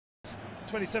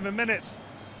27 minutes.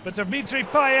 But Dimitri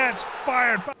Payet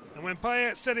fired back. And when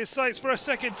Payet set his sights for a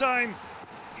second time,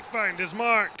 he found his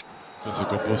mark. Ce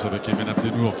Campos avec Emen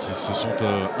Abdenour qui se sont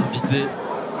invités.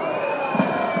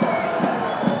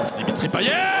 Dimitri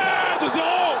Payet,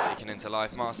 2-0. Taken into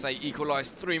life, Marseille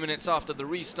equalised 3 minutes after the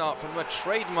restart from a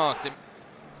trademarked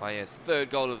Payet's third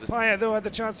goal of the season. Payet, though, had the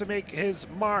chance to make his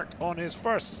mark on his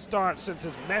first start since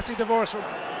his messy divorce from...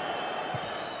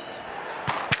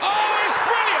 Oh, it's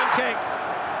brilliant kick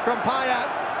from Payet.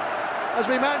 As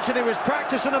we mentioned, he was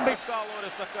practicing and...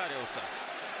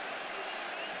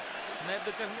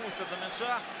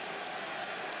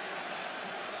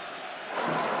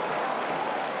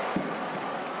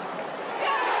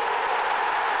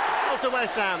 To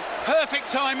West Ham. Perfect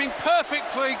timing,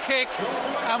 perfect free kick,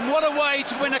 and what a way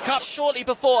to win a cup. Shortly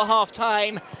before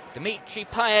half-time, Dimitri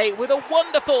Payet with a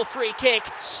wonderful free kick.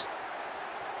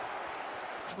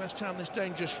 West Ham this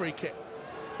dangerous free kick.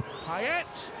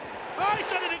 Payet. Oh, he's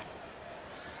done it!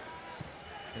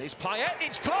 And it's Payet,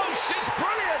 it's close, it's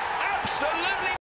brilliant, absolutely.